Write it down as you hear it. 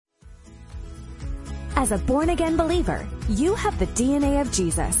As a born-again believer, you have the DNA of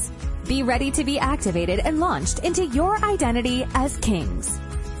Jesus. Be ready to be activated and launched into your identity as kings.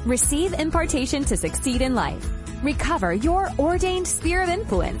 Receive impartation to succeed in life. Recover your ordained sphere of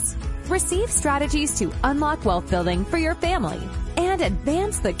influence. Receive strategies to unlock wealth building for your family and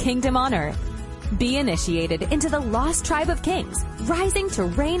advance the kingdom on earth. Be initiated into the lost tribe of kings, rising to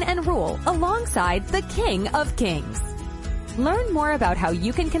reign and rule alongside the King of Kings. Learn more about how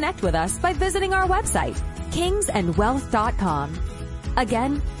you can connect with us by visiting our website, kingsandwealth.com.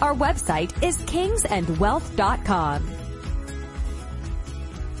 Again, our website is kingsandwealth.com.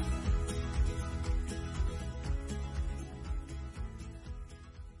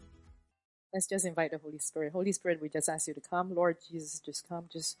 Let's just invite the Holy Spirit. Holy Spirit, we just ask you to come. Lord Jesus, just come.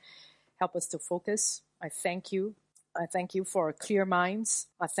 Just help us to focus. I thank you. I thank you for clear minds.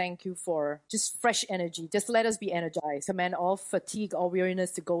 I thank you for just fresh energy. Just let us be energized. Command all fatigue, all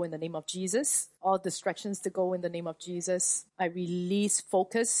weariness to go in the name of Jesus. All distractions to go in the name of Jesus. I release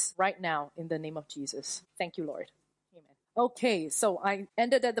focus right now in the name of Jesus. Thank you, Lord. Amen. Okay, so I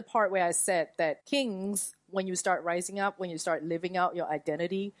ended at the part where I said that kings, when you start rising up, when you start living out your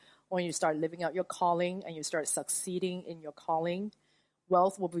identity, when you start living out your calling and you start succeeding in your calling,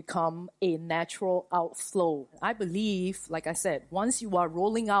 wealth will become a natural outflow. I believe, like I said, once you are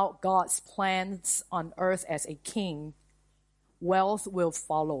rolling out God's plans on earth as a king, wealth will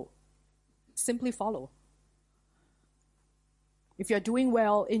follow. Simply follow. If you're doing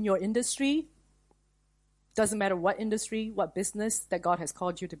well in your industry, doesn't matter what industry, what business that God has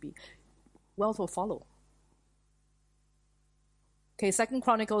called you to be, wealth will follow. Okay, 2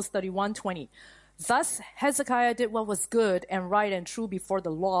 Chronicles 31:20. Thus Hezekiah did what was good and right and true before the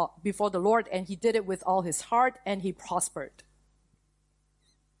Lord, and he did it with all his heart, and he prospered.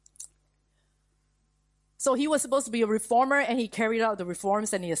 So he was supposed to be a reformer, and he carried out the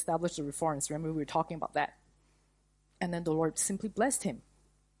reforms, and he established the reforms. Remember, we were talking about that. And then the Lord simply blessed him.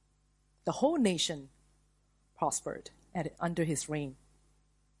 The whole nation prospered under his reign.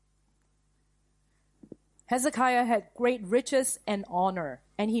 Hezekiah had great riches and honor,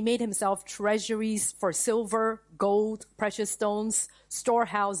 and he made himself treasuries for silver, gold, precious stones,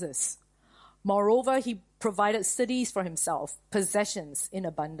 storehouses. Moreover, he provided cities for himself, possessions in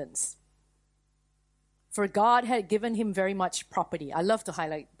abundance. For God had given him very much property. I love to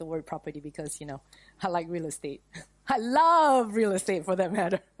highlight the word property because, I like real estate. I love real estate for that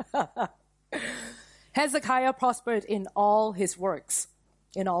matter. Hezekiah prospered in all his works.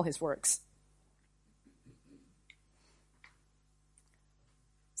 In all his works.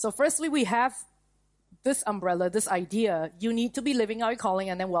 So firstly, we have this umbrella, this idea. You need to be living out your calling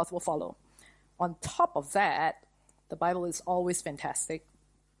and then wealth will follow. On top of that, the Bible is always fantastic.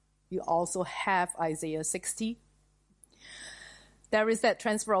 You also have Isaiah 60. There is that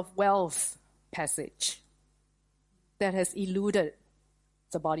transfer of wealth passage that has eluded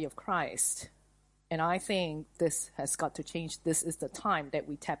the body of Christ. And I think this has got to change. This is the time that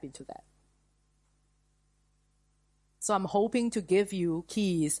we tap into that. So I'm hoping to give you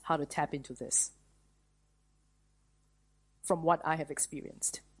keys how to tap into this from what I have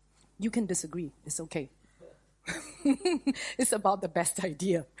experienced. You can disagree. It's okay. It's about the best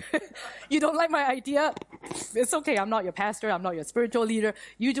idea. You don't like my idea? It's okay. I'm not your pastor. I'm not your spiritual leader.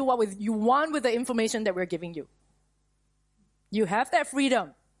 You do what you want with the information that we're giving you. You have that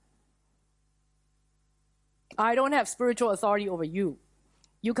freedom. I don't have spiritual authority over you.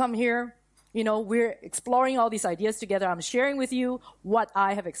 You come here. We're exploring all these ideas together. I'm sharing with you what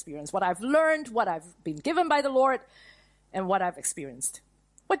I have experienced, what I've learned, what I've been given by the Lord, and what I've experienced.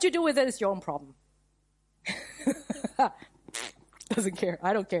 What you do with it is your own problem. Doesn't care.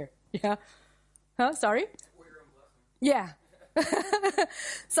 I don't care. Yeah. Huh? Sorry? Yeah.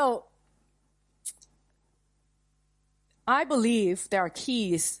 So, I believe there are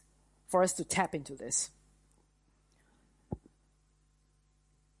keys for us to tap into this.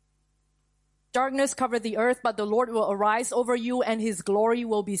 Darkness covered the earth, but the Lord will arise over you, and his glory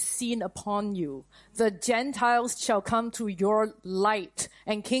will be seen upon you. The Gentiles shall come to your light,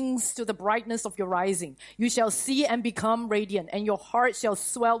 and kings to the brightness of your rising. You shall see and become radiant, and your heart shall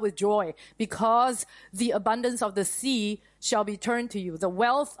swell with joy, because the abundance of the sea shall be turned to you. The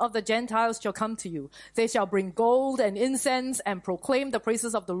wealth of the Gentiles shall come to you. They shall bring gold and incense and proclaim the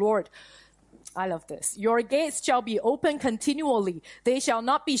praises of the Lord. I love this. Your gates shall be open continually. They shall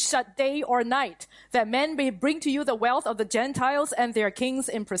not be shut day or night, that men may bring to you the wealth of the Gentiles and their kings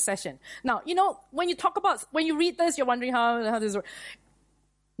in procession. Now, when you read this, you're wondering how this works.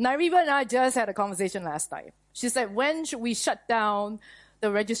 Nariva and I just had a conversation last night. She said, when should we shut down the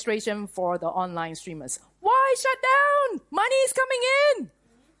registration for the online streamers? Why shut down? Money is coming in.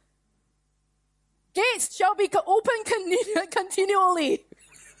 Gates gates shall be open continually.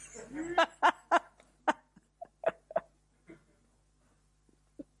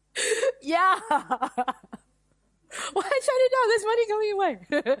 Yeah. Why shut it down? There's money coming away.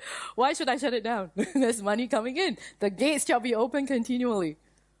 Why should I shut it down? There's money coming in. The gates shall be open continually.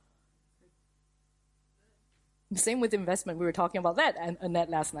 Same with investment. We were talking about that and that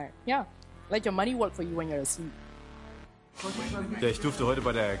last night. Yeah. Let your money work for you when you're asleep. Ja, ich durfte heute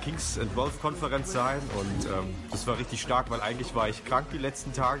bei der Kings and Wealth Konferenz sein und das war richtig stark, weil eigentlich war ich krank die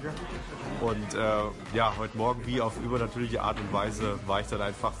letzten Tage und ja, heute Morgen wie auf übernatürliche Art und Weise war ich dann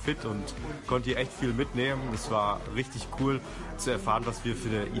einfach fit und konnte hier echt viel mitnehmen. Es war richtig cool zu erfahren, was wir für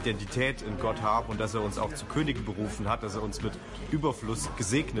eine Identität in Gott haben und dass er uns auch zu Königen berufen hat, dass er uns mit Überfluss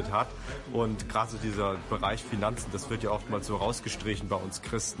gesegnet hat und gerade so dieser Bereich Finanzen, das wird ja oftmals so rausgestrichen bei uns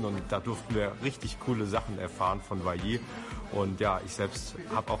Christen und da durften wir richtig coole Sachen erfahren von Vaillé. Und ja, ich selbst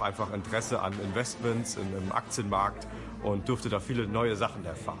habe auch einfach Interesse an Investments im Aktienmarkt und durfte da viele neue Sachen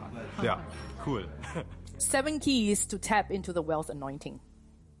erfahren. Ja, cool. 7 keys to tap into the wealth anointing.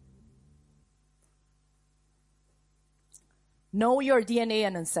 Know your DNA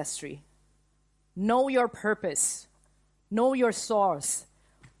and ancestry. Know your purpose. Know your source.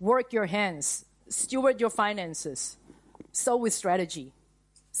 Work your hands. Steward your finances. Sow with strategy.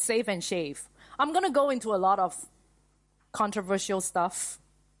 Save and shave. I'm going to go into a lot of controversial stuff.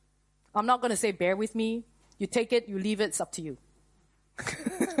 I'm not going to say bear with me. You take it, you leave it, it's up to you.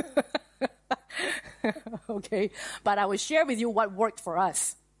 Okay? But I will share with you what worked for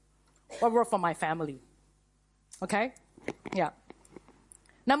us. What worked for my family. Okay? Yeah.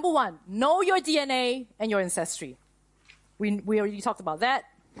 Number 1, know your DNA and your ancestry. We already talked about that.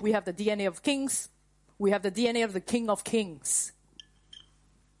 We have the DNA of kings. We have the DNA of the King of Kings.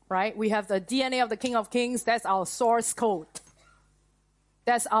 Right? We have the DNA of the King of Kings. That's our source code.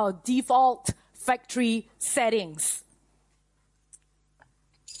 That's our default factory settings.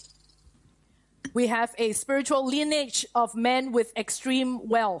 We have a spiritual lineage of men with extreme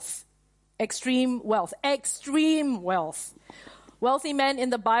wealth. Extreme wealth. Extreme wealth. Wealthy men in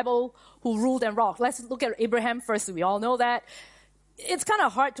the Bible who ruled and rocked. Let's look at Abraham first. We all know that. It's kind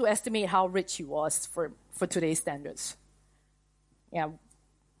of hard to estimate how rich he was for today's standards. Yeah.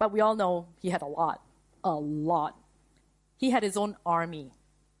 But we all know he had a lot. A lot. He had his own army.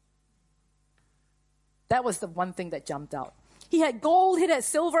 That was the one thing that jumped out. He had gold, he had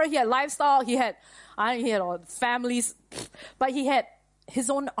silver, he had livestock, he had families, but he had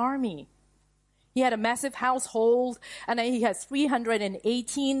his own army. He had a massive household, and then he had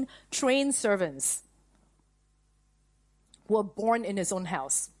 318 trained servants who were born in his own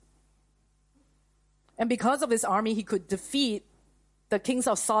house. And because of his army, he could defeat the kings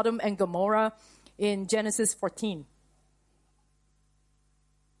of Sodom and Gomorrah in Genesis 14.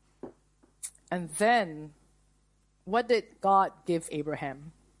 And then, what did God give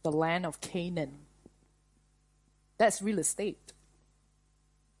Abraham? The land of Canaan. That's real estate.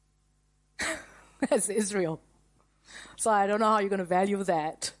 That's Israel. So I don't know how you're going to value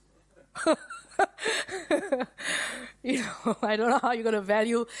that. I don't know how you're going to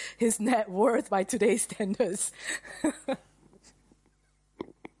value his net worth by today's standards.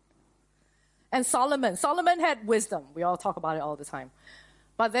 And Solomon had wisdom. We all talk about it all the time.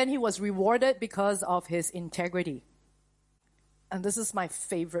 But then he was rewarded because of his integrity. And this is my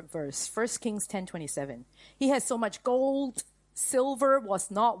favorite verse, 1 Kings 10:27. He had so much gold, silver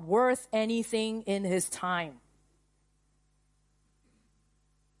was not worth anything in his time.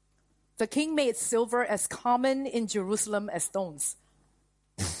 The king made silver as common in Jerusalem as stones.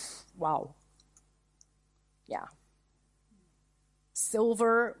 Wow. Yeah.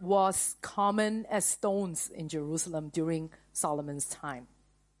 Silver was common as stones in Jerusalem during Solomon's time.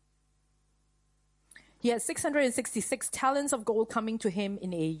 He had 666 talents of gold coming to him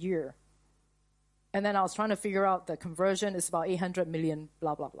in a year. And then I was trying to figure out the conversion is about 800 million,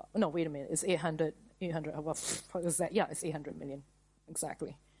 blah, blah, blah. No, wait a minute. It's 800, what is that? Yeah, it's 800 million.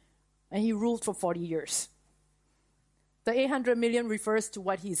 Exactly. And he ruled for 40 years. The 800 million refers to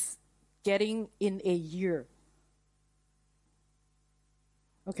what he's getting in a year.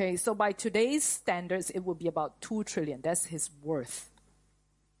 Okay, so by today's standards, it would be about 2 trillion. That's his worth.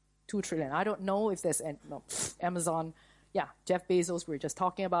 2 trillion. I don't know if there's Amazon. Yeah, Jeff Bezos, we were just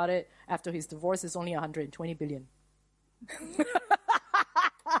talking about it. After his divorce, it's only 120 billion.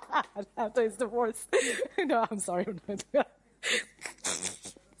 After his divorce. No, I'm sorry.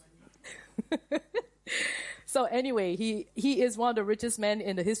 So anyway, he is one of the richest men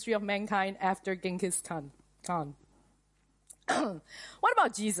in the history of mankind after Genghis Khan. What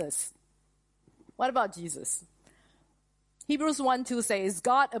about Jesus? What about Jesus? Hebrews 1:2 says,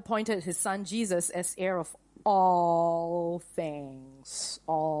 God appointed his son Jesus as heir of all things.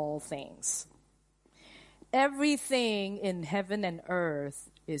 All things. Everything in heaven and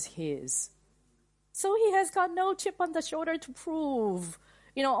earth is his. So he has got no chip on the shoulder to prove.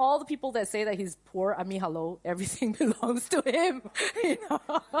 You know, all the people that say that he's poor, I mean, hello, everything belongs to him. You know?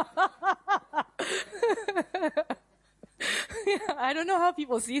 Yeah, I don't know how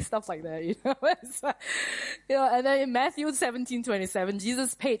people see stuff like that, you know. And then in Matthew 17:27,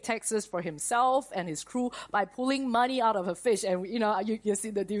 Jesus paid taxes for himself and his crew by pulling money out of a fish. And, you know, you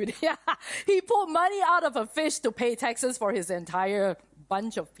see the DVD. Yeah, he pulled money out of a fish to pay taxes for his entire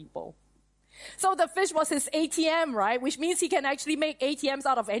bunch of people. So the fish was his ATM, right? Which means he can actually make ATMs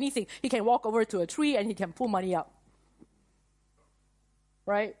out of anything. He can walk over to a tree and he can pull money out.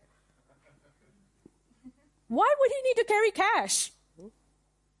 Right? Why would he need to carry cash?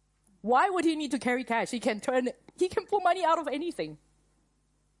 Why would he need to carry cash? He can pull money out of anything.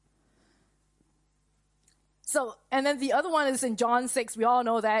 So, and then the other one is in John 6. We all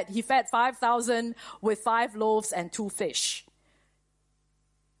know that he fed 5,000 with 5 loaves and 2 fish.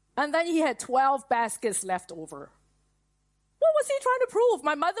 And then he had 12 baskets left over. What was he trying to prove?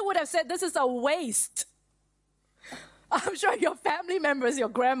 My mother would have said, this is a waste. I'm sure your family members, your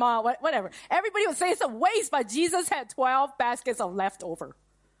grandma, whatever. Everybody would say it's a waste, but Jesus had 12 baskets of leftover.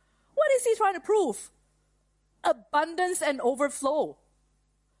 What is he trying to prove? Abundance and overflow.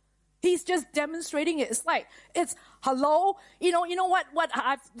 He's just demonstrating it. It's like, hello, you know what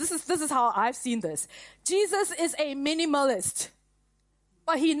this is how I've seen this. Jesus is a minimalist,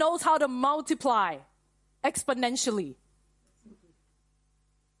 but he knows how to multiply exponentially.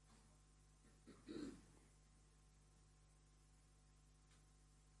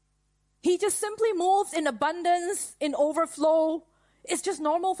 He just simply moves in abundance, in overflow. It's just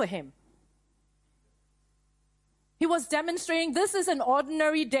normal for him. He was demonstrating this is an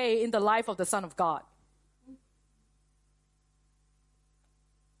ordinary day in the life of the Son of God.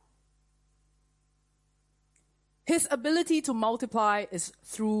 His ability to multiply is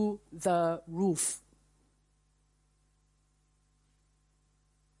through the roof.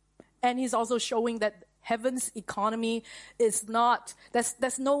 And he's also showing that heaven's economy is not,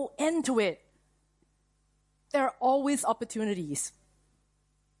 there's no end to it. There are always opportunities.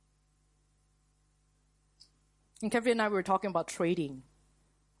 And Kevin and I were talking about trading.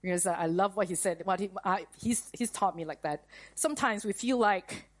 Because I love what he said. He's taught me like that. Sometimes we feel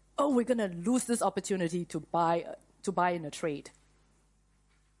like, oh, we're going to lose this opportunity to buy in a trade.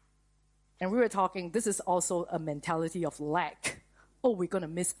 And we were talking, this is also a mentality of lack. Oh, we're going to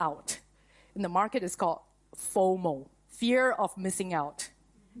miss out. In the market, it's called FOMO, fear of missing out.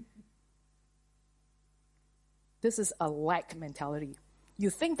 This is a lack mentality. You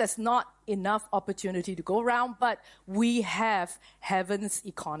think there's not enough opportunity to go around, but we have heaven's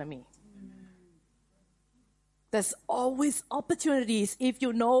economy. There's always opportunities if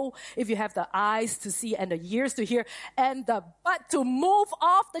you have the eyes to see and the ears to hear and the butt to move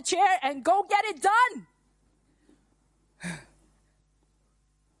off the chair and go get it done.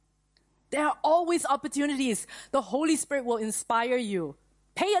 There are always opportunities. The Holy Spirit will inspire you.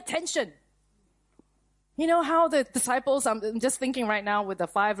 Pay attention. You know how the disciples, I'm just thinking right now with the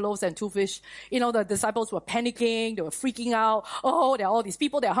 5 loaves and 2 fish, the disciples were panicking, they were freaking out. Oh, there are all these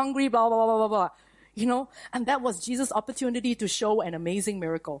people, they're hungry, blah, blah, blah, blah, blah. And that was Jesus' opportunity to show an amazing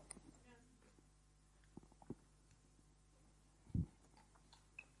miracle.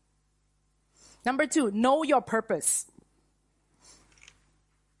 Number 2, know your purpose.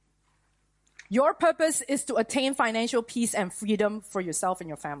 Your purpose is to attain financial peace and freedom for yourself and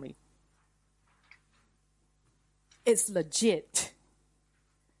your family. It's legit.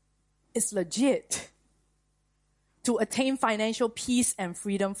 It's legit to attain financial peace and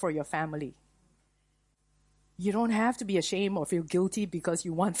freedom for your family. You don't have to be ashamed or feel guilty because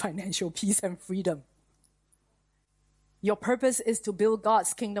you want financial peace and freedom. Your purpose is to build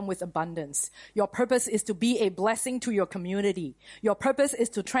God's kingdom with abundance. Your purpose is to be a blessing to your community. Your purpose is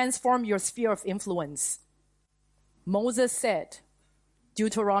to transform your sphere of influence. Moses said,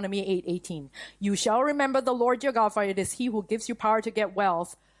 Deuteronomy 8:18, you shall remember the Lord your God, for it is he who gives you power to get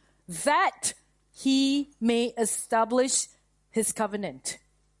wealth, that he may establish his covenant.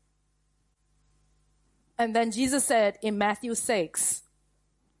 And then Jesus said in Matthew 6,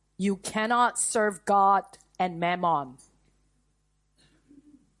 you cannot serve God and mammon.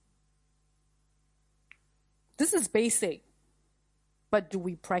 This is basic, but do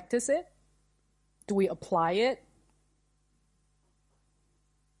we practice it? Do we apply it?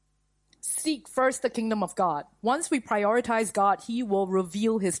 seek first the kingdom of God. Once we prioritize God, He will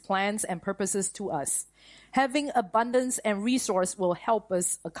reveal His plans and purposes to us. Having abundance and resource will help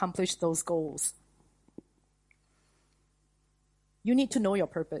us accomplish those goals. You need to know your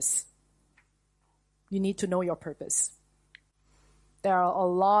purpose. You need to know your purpose. There are a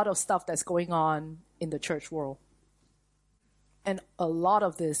lot of stuff that's going on in the church world. And a lot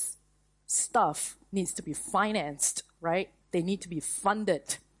of this stuff needs to be financed, right? They need to be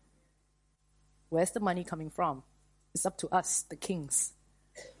funded. Where's the money coming from? It's up to us, the kings.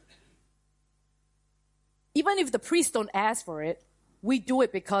 Even if the priests don't ask for it, we do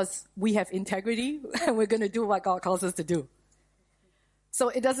it because we have integrity and we're going to do what God calls us to do. So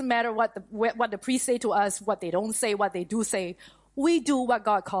it doesn't matter what the priests say to us, what they don't say, what they do say. We do what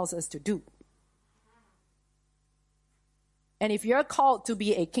God calls us to do. And if you're called to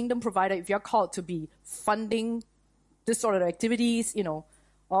be a kingdom provider, if you're called to be funding this sort of activities,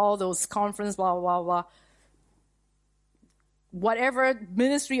 all those conference, blah, blah, blah, whatever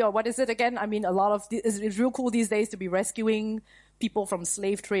ministry or what is it again? I mean, a lot of it's real cool these days to be rescuing people from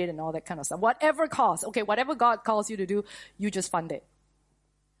slave trade and all that kind of stuff. Whatever cause, okay, whatever God calls you to do, you just fund it.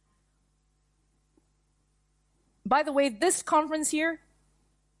 By the way, this conference here,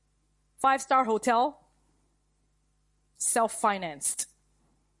 5-star hotel, self-financed.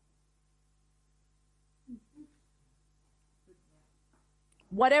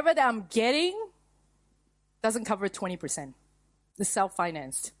 Whatever that I'm getting doesn't cover 20%. It's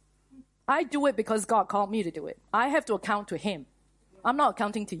self-financed. I do it because God called me to do it. I have to account to Him. I'm not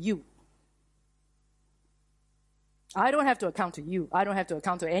accounting to you. I don't have to account to you. I don't have to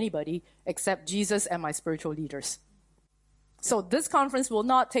account to anybody except Jesus and my spiritual leaders. So this conference will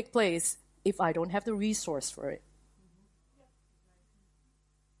not take place if I don't have the resource for it.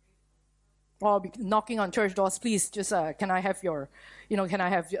 Or I'll be knocking on church doors, please, just can I have your, can I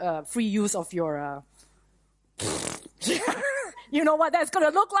have free use of your, you know what that's going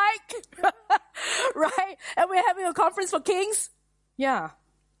to look like? Right? And we're having a conference for kings? Yeah.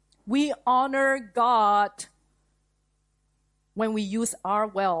 We honor God when we use our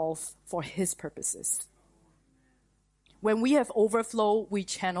wealth for His purposes. When we have overflow, we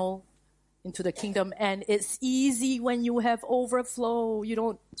channel into the kingdom, and it's easy when you have overflow. You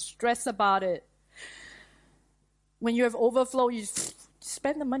don't stress about it. When you have overflow, you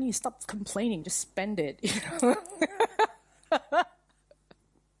spend the money, stop complaining, just spend it.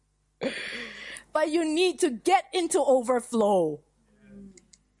 But you need to get into overflow.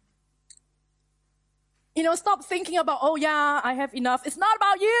 Stop thinking about, oh yeah, I have enough. It's not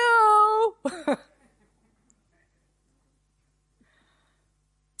about you.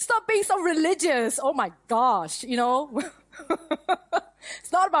 Stop being so religious. Oh my gosh, It's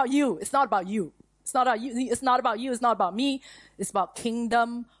not about you. It's not about you. It's not about you. It's not about you. It's not about me. It's about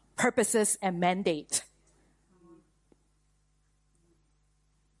kingdom purposes and mandate.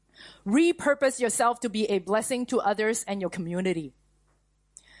 Repurpose yourself to be a blessing to others and your community.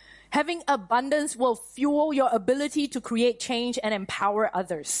 Having abundance will fuel your ability to create change and empower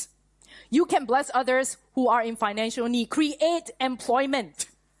others. You can bless others who are in financial need. Create employment.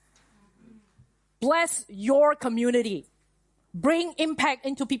 Bless your community. Bring impact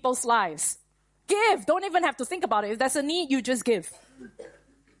into people's lives. Give. Don't even have to think about it. If there's a need, you just give.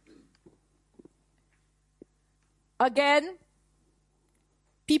 Again,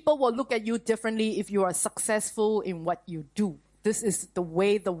 people will look at you differently if you are successful in what you do. This is the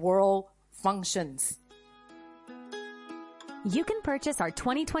way the world functions. You can purchase our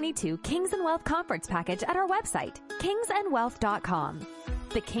 2022 Kings and Wealth Conference Package at our website, kingsandwealth.com.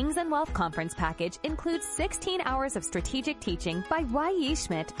 The Kings and Wealth Conference Package includes 16 hours of strategic teaching by Y.E.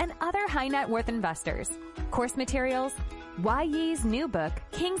 Schmidt and other high net worth investors, course materials, Y.E.'s new book,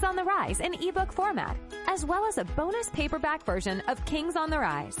 Kings on the Rise, in ebook format, as well as a bonus paperback version of Kings on the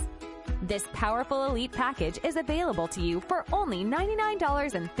Rise. This powerful elite package is available to you for only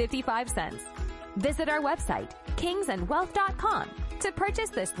 $99.55. Visit our website, kingsandwealth.com, to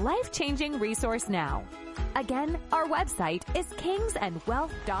purchase this life-changing resource now. Again, our website is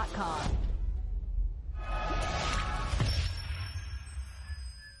kingsandwealth.com.